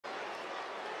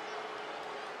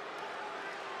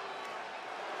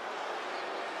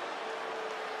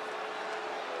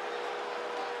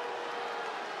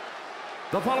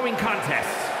The following contest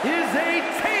is a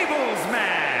tables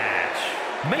match.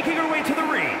 Making her way to the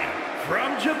ring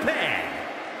from Japan,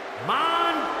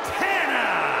 Montana.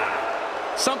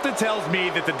 Something tells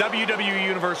me that the WWE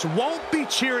Universe won't be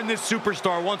cheering this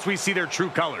superstar once we see their true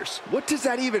colors. What does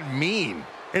that even mean?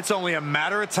 It's only a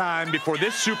matter of time before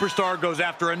this superstar goes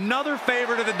after another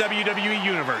favorite of the WWE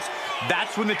Universe.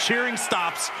 That's when the cheering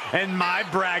stops and my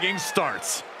bragging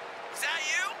starts. Is that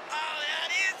you? Oh,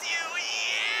 that is you,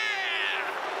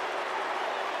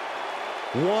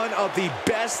 yeah! One of the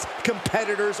best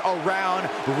competitors around,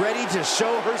 ready to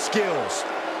show her skills.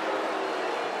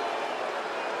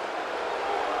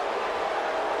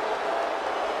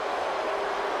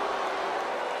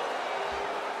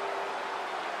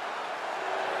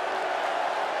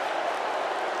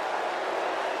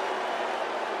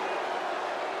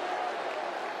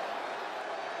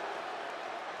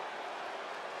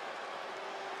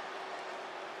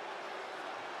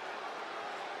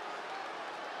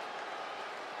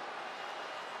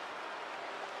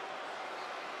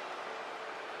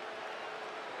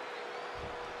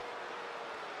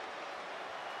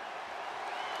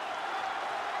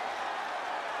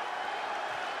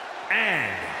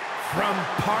 And from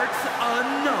parts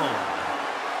unknown,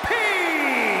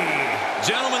 pibby.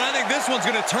 Gentlemen, I think this one's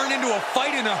going to turn into a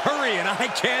fight in a hurry, and I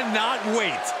cannot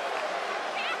wait.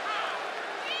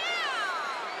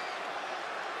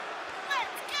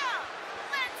 Let's go!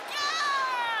 Let's go!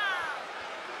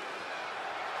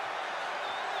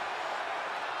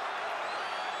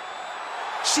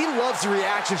 She loves the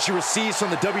reaction she receives from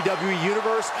the WWE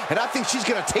Universe, and I think she's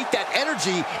going to take that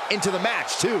energy into the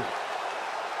match, too.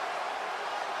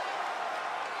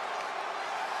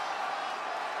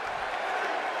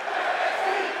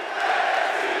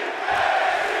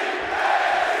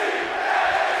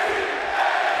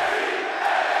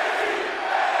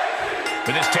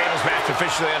 With this tables match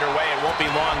officially underway, it won't be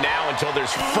long now until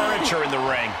there's furniture in the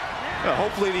ring. Well,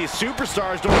 hopefully these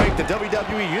superstars don't make the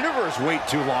WWE Universe wait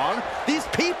too long. These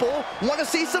people want to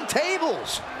see some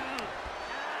tables.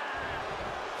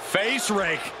 Face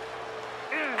rake.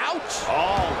 Ouch.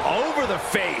 All over the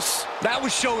face. That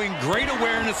was showing great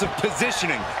awareness of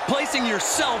positioning, placing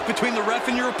yourself between the ref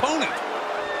and your opponent.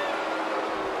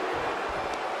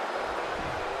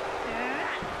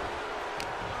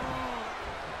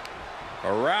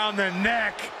 Around the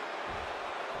neck.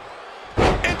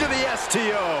 Into the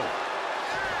STO.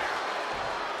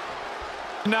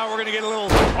 Now we're going to get a little...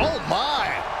 Oh,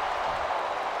 my.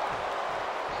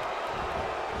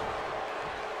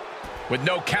 With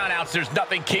no countouts, there's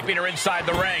nothing keeping her inside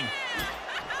the ring.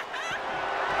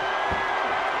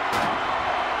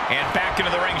 And back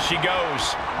into the ring she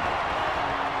goes.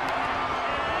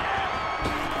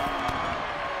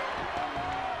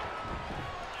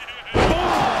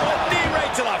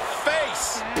 To the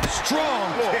face.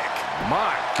 Strong kick.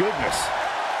 My goodness.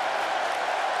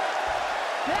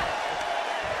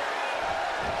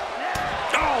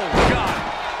 Oh, God.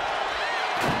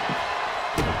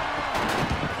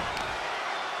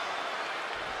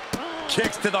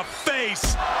 Kicks to the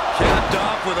face. Capped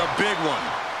off with a big one.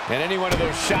 And any one of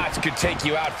those shots could take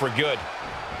you out for good.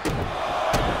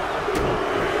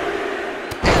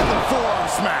 And the forearm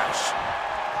smash.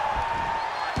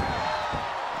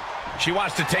 She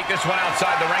wants to take this one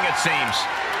outside the ring, it seems.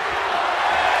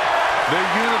 The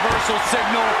universal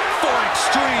signal for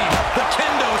extreme. The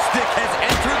kendo stick has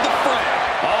entered the fray.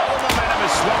 All the momentum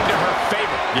is swung to her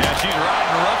favor. Yeah, she's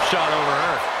riding roughshod over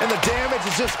her. And the damage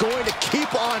is just going to keep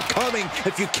on coming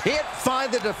if you can't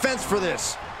find the defense for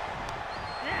this.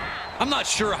 I'm not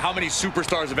sure how many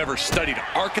superstars have ever studied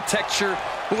architecture,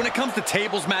 but when it comes to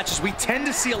tables matches, we tend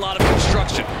to see a lot of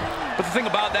construction. But the thing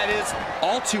about that is,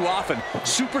 all too often,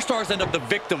 superstars end up the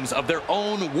victims of their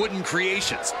own wooden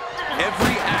creations.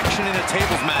 Every action in a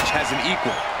tables match has an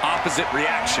equal, opposite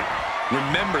reaction.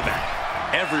 Remember that.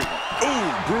 Everyone.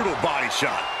 Ooh, brutal body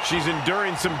shot. She's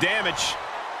enduring some damage.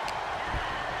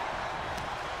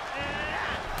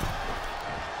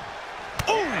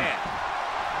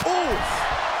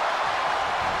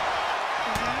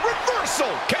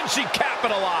 Reversal! Can she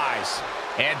capitalize?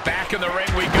 And back in the ring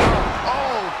we go.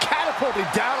 Oh, catapulted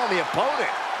down on the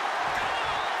opponent.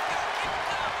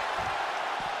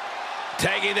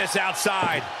 Tagging this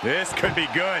outside. This could be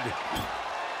good.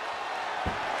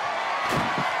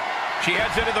 She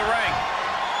heads into the ring.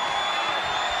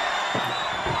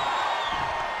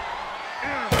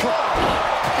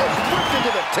 Just whipped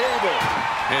into the table.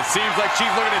 It seems like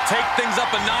she's looking to take things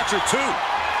up a notch or two.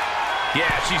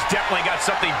 Yeah, she's definitely got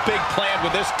something big planned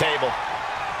with this table.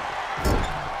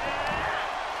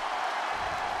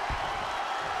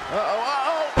 Uh-oh,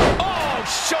 uh-oh. Oh,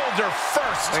 shoulder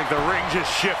first. I think the ring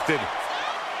just shifted.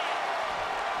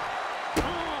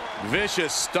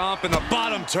 Vicious stomp in the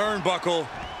bottom turnbuckle.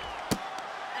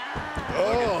 Look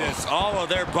at this, all of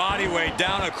their body weight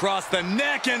down across the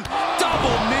neck and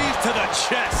double knees to the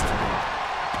chest.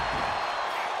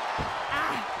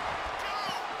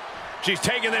 She's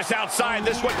taking this outside.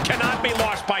 This one cannot be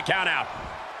lost by countout.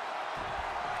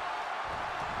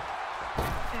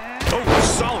 Oh,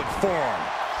 solid forearm.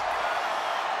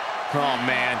 Oh,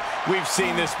 man. We've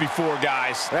seen this before,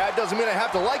 guys. That doesn't mean I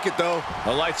have to like it, though.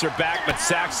 The lights are back, but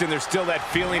Saxton, there's still that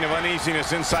feeling of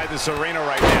uneasiness inside this arena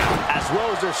right now. As well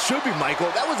as there should be,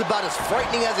 Michael. That was about as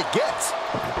frightening as it gets.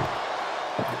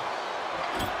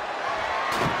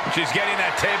 She's getting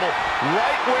that table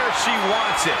right where she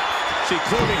wants it. She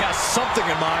clearly has something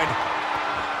in mind.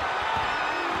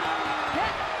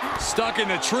 Stuck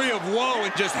in the tree of woe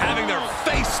and just having their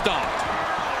face stomped.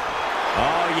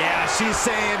 Oh, yeah, she's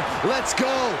saying, let's go,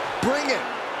 bring it.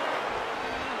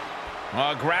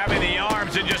 Grabbing the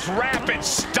arms and just rapid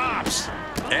stops.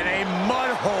 And a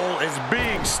mud hole is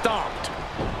being stomped.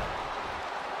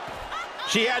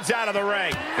 She heads out of the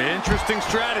ring. Interesting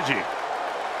strategy.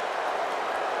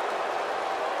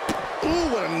 Ooh,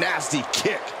 what a nasty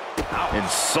kick.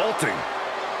 Insulting.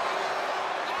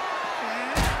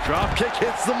 Drop kick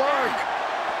hits the mark.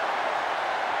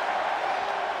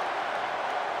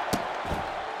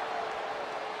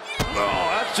 Oh,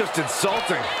 that's just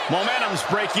insulting. Momentum's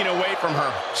breaking away from her.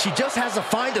 She just has to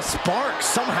find a spark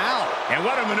somehow. And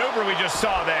what a maneuver we just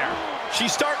saw there.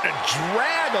 She's starting to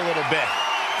drag a little bit.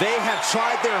 They have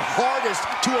tried their hardest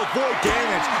to avoid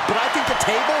damage, but I think the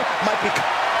table might be...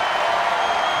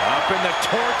 Up in the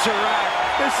torture rack.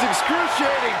 This is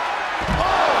excruciating.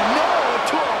 Oh, no,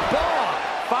 to a bomb.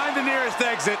 Find the nearest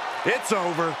exit. It's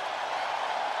over.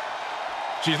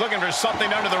 She's looking for something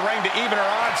under the ring to even her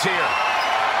odds here.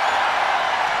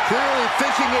 Clearly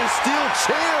thinking a steel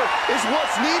chair is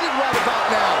what's needed right about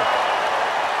now.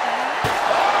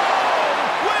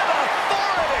 Oh, with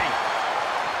authority.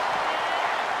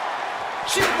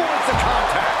 She avoids the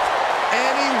contact.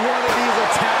 Any one of these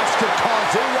attacks could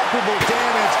cause irreparable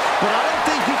damage, but I don't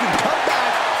think you can come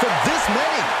back from this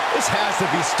many. This has to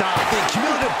be stopped. The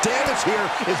cumulative damage here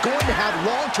is going to have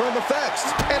long-term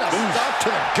effects. And a stop to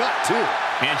the gut, too.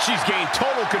 And she's gained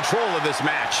total control of this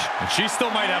match. And she still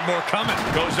might have more coming.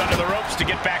 Goes under the ropes to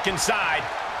get back inside.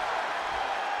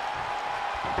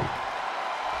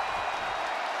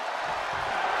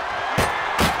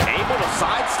 Able to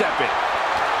sidestep it.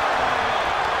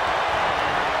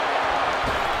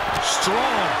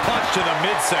 Strong punch to the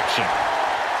midsection.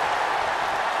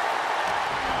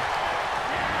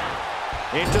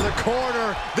 Into the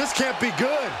corner. This can't be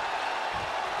good.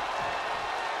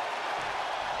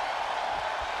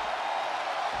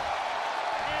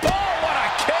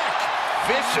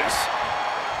 Vicious.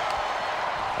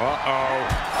 Uh-oh.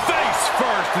 Face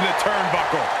first in the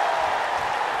turnbuckle.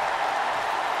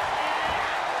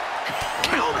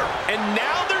 Counter. And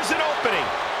now there's an opening.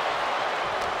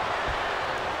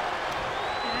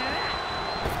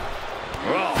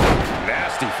 Oh,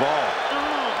 nasty fall.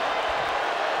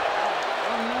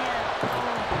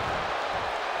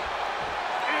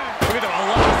 Look at the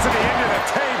velocity into the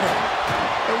table.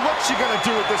 And what's she gonna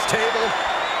do at this table?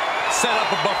 Set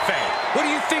up a buffet. What do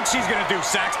you think she's gonna do,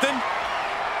 Saxton?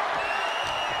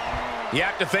 You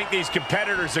have to think these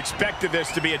competitors expected this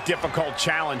to be a difficult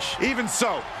challenge. Even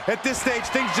so, at this stage,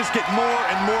 things just get more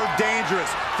and more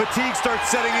dangerous. Fatigue starts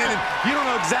setting in, and you don't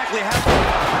know exactly how...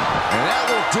 And that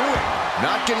will do it.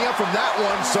 Not getting up from that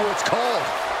one, so it's called.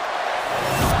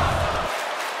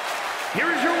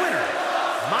 Here is your winner,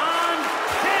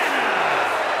 Montana.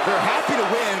 They're happy to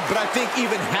win, but I think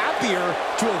even happier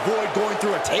to avoid going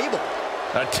through a table.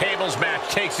 A tables match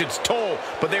takes its toll,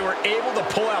 but they were able to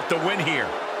pull out the win here.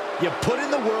 You put in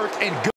the work and go.